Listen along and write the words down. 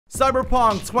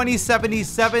Cyberpunk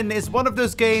 2077 is one of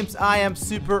those games I am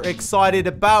super excited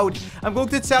about. I'm going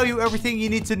to tell you everything you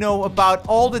need to know about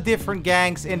all the different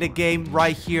gangs in the game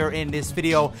right here in this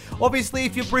video. Obviously,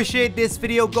 if you appreciate this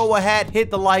video, go ahead,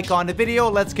 hit the like on the video.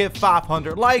 Let's get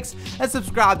 500 likes and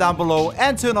subscribe down below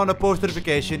and turn on the post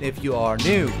notification if you are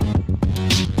new.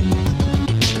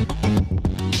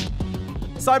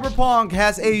 Cyberpunk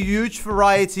has a huge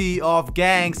variety of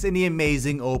gangs in the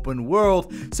amazing open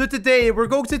world. So today we're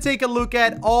going to take a look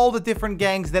at all the different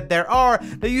gangs that there are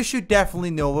that you should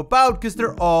definitely know about because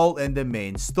they're all in the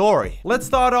main story. Let's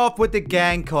start off with the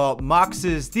gang called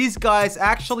Moxes. These guys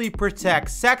actually protect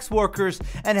sex workers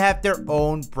and have their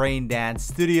own braindance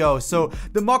studio. So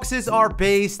the Moxes are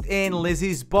based in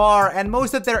Lizzie's Bar and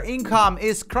most of their income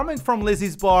is coming from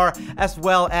Lizzie's Bar as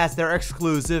well as their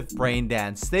exclusive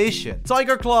braindance station.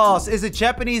 Tiger Claws is a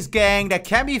Japanese gang that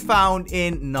can be found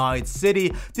in Night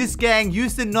City. This gang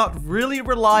used to not really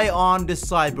rely on the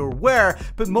cyberware,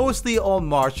 but mostly on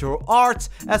martial arts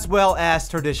as well as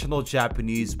traditional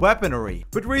Japanese weaponry.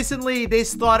 But recently they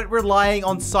started relying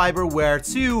on cyberware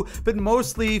too, but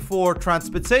mostly for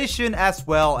transportation as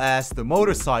well as the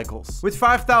motorcycles. With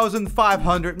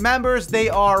 5,500 members, they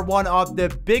are one of the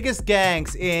biggest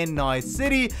gangs in Night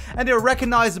City and they're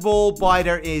recognizable by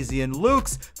their Asian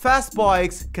looks, fast bikes,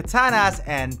 katanas,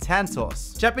 and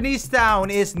tantos. Japanese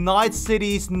Town is Night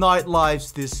City's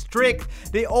nightlife's district.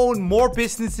 They own more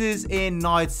businesses in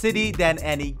Night City than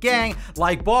any gang,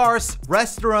 like bars,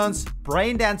 restaurants,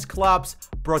 braindance clubs,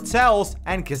 brothels,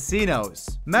 and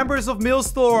casinos. Members of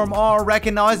Millstorm are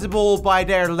recognizable by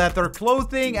their leather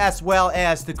clothing as well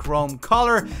as the chrome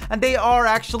color, and they are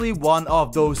actually one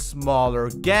of those smaller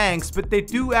gangs, but they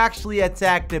do actually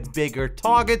attack the bigger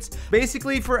targets,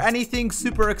 basically for anything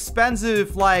super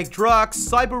expensive like drugs,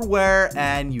 cyberware,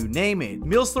 and you name it.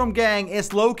 Millstorm gang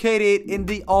is located in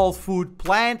the All Food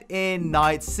plant in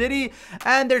Night City,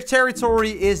 and their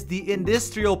territory is the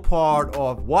industrial part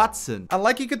of Watson. And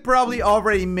like you could probably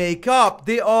already make up,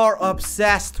 they are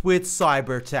obsessed with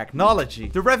cyber technology.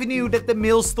 The revenue that the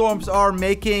Millstorms are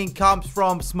making comes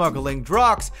from smuggling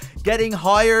drugs, getting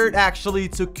hired actually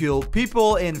to kill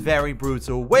people in very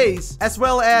brutal ways, as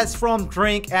well as from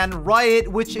Drink and Riot,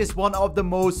 which is one of the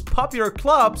most popular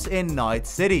clubs in Night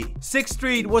City. 6th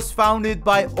Street was founded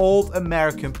by old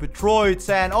American patriots,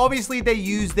 and obviously they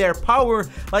use their power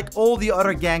like all the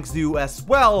other gangs do as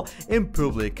well in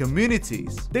public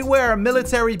communities. They wear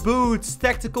military boots,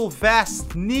 tactical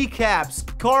vests, kneecaps,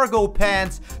 cargo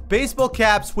pants, baseball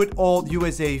caps with old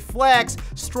USA flags,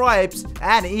 stripes,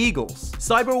 and eagles.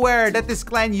 Cyberware that this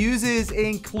clan uses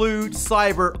include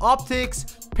cyber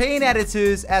optics, paint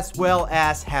editors, as well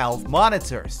as health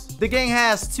monitors. The gang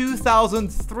has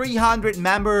 2,300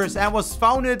 members and was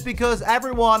founded because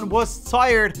everyone was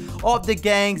tired of the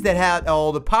gangs that had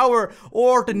all the power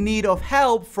or the need of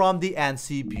help from the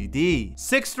NCPD.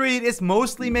 6th Street is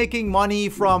mostly making money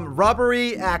from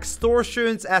robbery,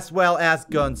 extortions, as well as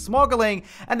gun smuggling,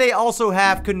 and they also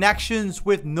have connections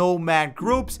with nomad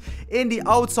groups in the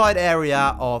outside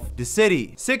area of the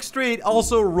city. 6th Street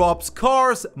also robs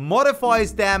cars,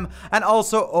 modifies them, and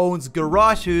also owns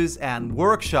garages and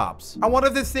workshops. And one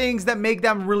of the things that make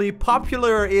them really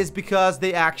popular is because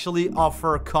they actually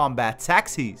offer combat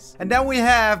taxis. And then we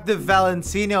have the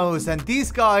Valentinos, and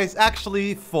these guys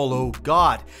actually follow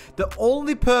God. The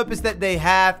only purpose that they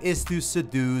have is to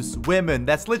seduce women.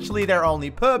 That's literally their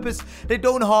only purpose. They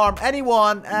don't harm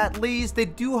anyone, at least they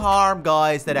do harm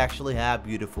guys that actually have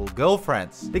beautiful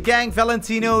girlfriends. The gang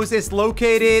Valentinos is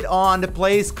located on the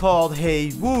place called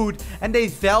Haywood, and they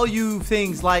value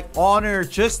things like honor,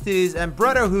 justice, and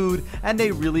brotherhood, and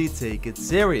they really take it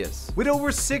serious. With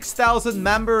over 6,000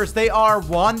 members, they are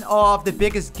one of the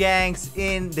biggest gangs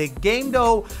in the game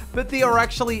though, but they are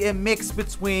actually a mix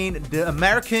between the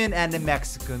American and the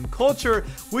Mexican culture,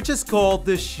 which is called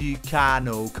the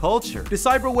Chicano culture. The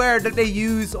cyberware that they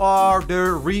use are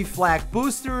the reflex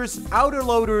boosters, outer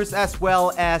loaders, as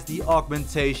well as the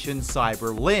augmentation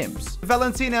cyber limbs. The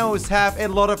Valentinos have a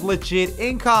lot of legit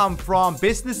income from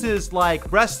businesses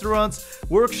like restaurants,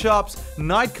 workshops,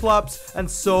 nightclubs, and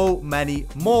so many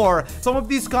more. Some of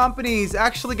these companies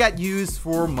actually get used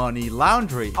for money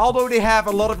laundering. Although they have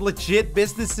a lot of legit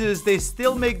businesses, they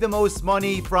still make the most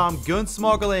money from gun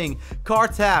smuggling, car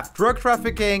theft, drug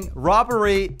trafficking,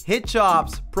 robbery, hit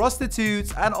jobs,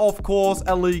 prostitutes, and of course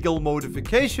illegal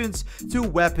modifications to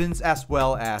weapons as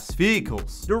well as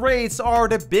vehicles. The raids are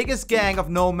the biggest gang of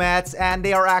nomads, and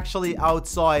they are actually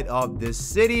outside of this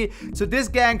city. So this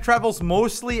gang travels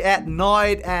mostly at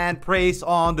night and preys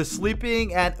on the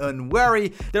sleeping and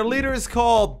unwary. Their leader is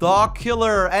called Dog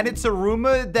Killer, and it's a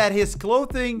rumor that his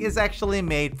clothing is actually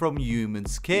made from human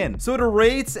skin. So the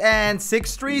raids and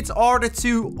Sixth Streets are the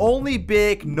two only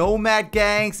big nomad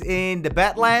gangs in the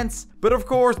Badlands. But of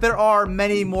course, there are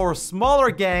many more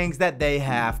smaller gangs that they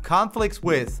have conflicts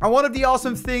with. And one of the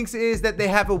awesome things is that they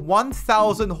have a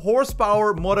 1000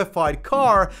 horsepower modified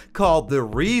car called the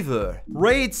Reaver.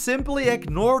 Raids simply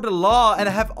ignore the law and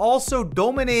have also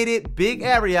dominated big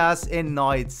areas in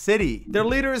Night City. Their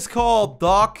leader is called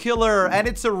Dog Killer, and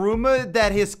it's a rumor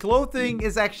that his clothing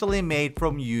is actually made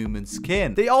from human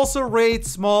skin. They also raid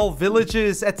small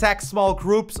villages, attack small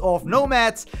groups of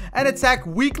nomads, and attack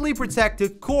weakly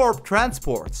protected corp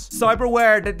transports.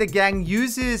 Cyberware that the gang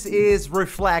uses is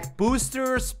reflect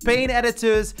boosters, paint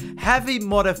editors, heavy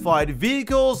modified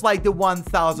vehicles like the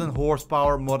 1000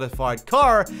 horsepower modified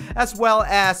car, as well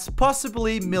as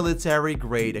possibly military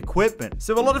grade equipment.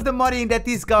 So a lot of the money that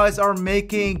these guys are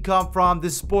making come from the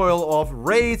spoil of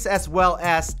raids as well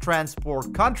as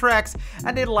transport contracts,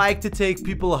 and they like to take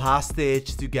people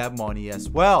hostage to get money as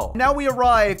well. Now we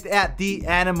arrived at the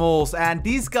animals, and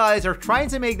these guys are trying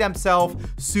to make themselves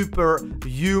super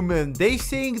human. They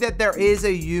think that there is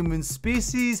a human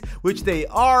species, which they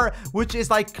are, which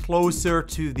is like closer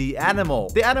to the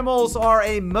animal. The animals are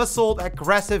a muscled,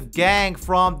 aggressive gang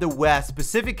from the West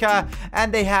Pacifica,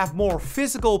 and they have more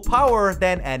physical power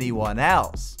than anyone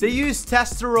else. They use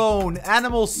testosterone,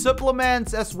 animal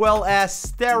supplements, as well as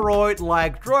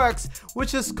steroid-like drugs,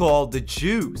 which is called the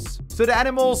juice. So the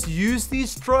animals use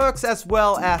these drugs as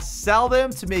well as sell them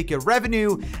to make a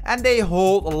revenue, and they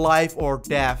hold life or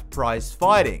death prize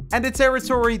fighting. And the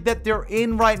territory that they're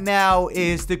in right now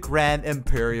is the Grand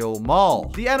Imperial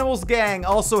Mall. The animals gang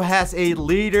also has a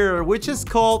leader, which is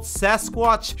called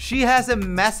Sasquatch. She has a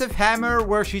massive hammer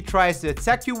where she tries to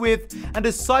attack you with, and the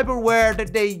cyberware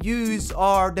that they use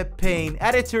are the pain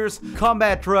editors,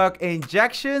 combat drug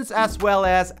injections, as well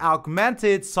as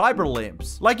augmented cyber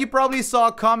limbs. Like you probably saw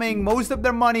coming, most of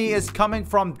their money is coming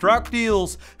from drug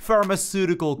deals,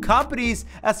 pharmaceutical companies,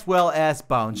 as well as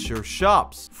bouncer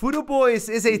shops. Voodoo Boys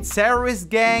is a terrorist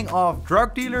gang of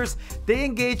drug dealers. They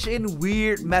engage in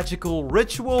weird magical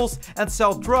rituals and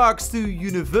sell drugs to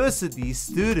university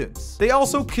students. They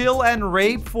also kill and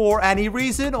rape for any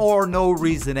reason or no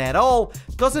reason at all.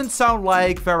 Doesn't sound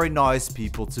like very nice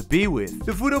people to be with.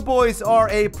 The Voodoo Boys are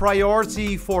a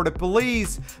priority for the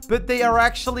police, but they are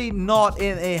actually not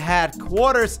in a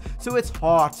headquarters, so it's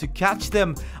hard to catch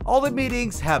them. All the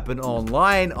meetings happen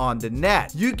online on the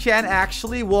net. You can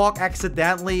actually walk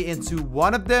accidentally into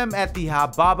one of them at the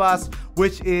Hababas,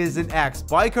 which is an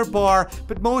ex-biker bar,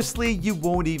 but mostly you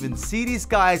won't even see these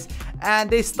guys, and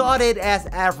they started as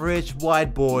average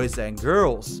white boys and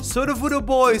girls. So the Voodoo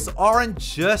Boys aren't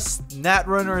just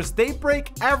netrunners, they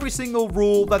break every single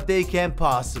rule that they can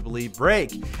possibly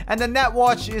break, and the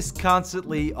Netwatch is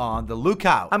constantly on the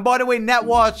lookout. And by the way,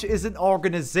 Netwatch is an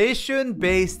organization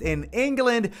based in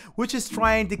England which is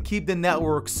trying to keep the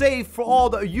network safe for all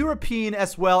the European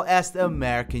as well as the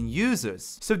American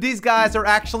users. So these guys are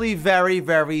actually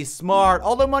very smart.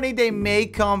 All the money they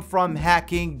make come from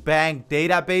hacking bank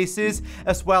databases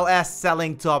as well as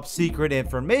selling top secret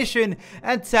information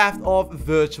and theft of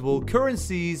virtual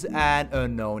currencies and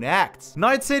unknown acts.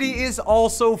 Night City is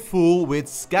also full with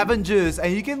scavengers,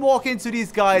 and you can walk into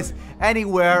these guys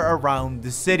anywhere around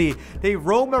the city. They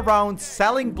roam around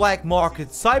selling black market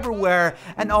cyberware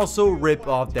and also rip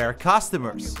off their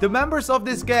customers. The members of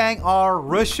this gang are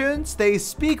Russians, they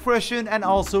speak Russian and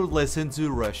also listen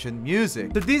to Russian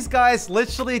music. So these guys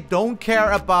literally don't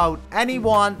care about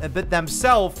anyone but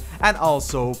themselves and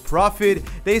also profit.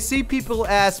 They see people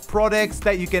as products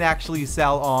that you can actually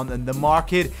sell on in the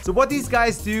market. So what these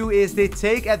guys do is they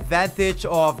take advantage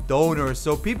of donors.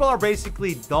 So people are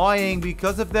basically dying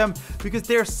because of them, because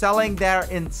they're selling their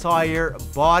entire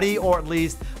body, or at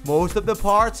least most of the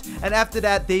parts, and after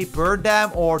that they burn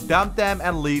them or dump them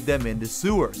and leave them in the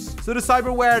sewers. So the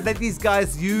cyberware that these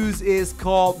guys use is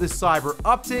called the cyber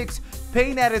optics.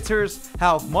 paint editors,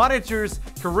 health monitors,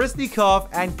 Karisnikov,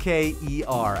 and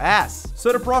KERS.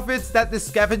 So the profits that the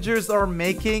scavengers are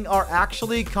making are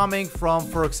actually coming from,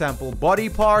 for example, body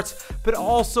parts, but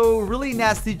also really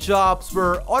nasty jobs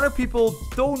where other people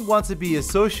don't want to be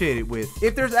associated with.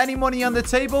 If there's any money on the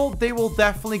table, they will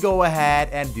definitely go ahead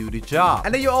and do the job.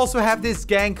 And then you also have this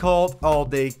gang called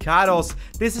Aldecados.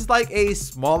 This is like a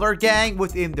smaller gang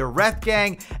within the Red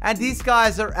Gang, and these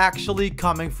guys are actually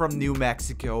coming from New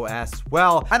Mexico as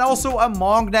well. And also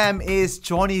among them is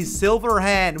Johnny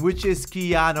Silverhand, which is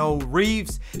Keanu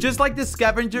Reeves. Just like the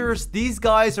scavengers, these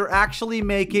guys are actually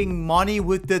making money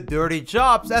with the dirty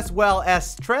jobs as well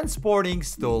as transporting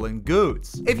stolen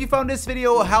goods. If you found this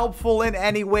video helpful in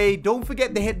any way, don't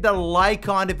forget to hit the like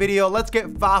on the video. Let's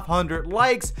get 500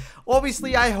 likes.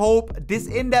 Obviously, I hope this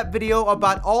in-depth video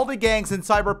about all the gangs in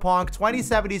Cyberpunk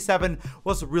 2077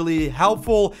 was really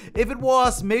helpful. If it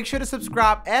was, make sure to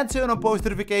subscribe and turn on post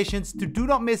notifications to do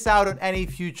not miss out on any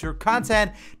future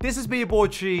content. This has been your boy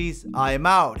Cheese. I am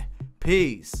out.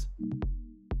 Peace.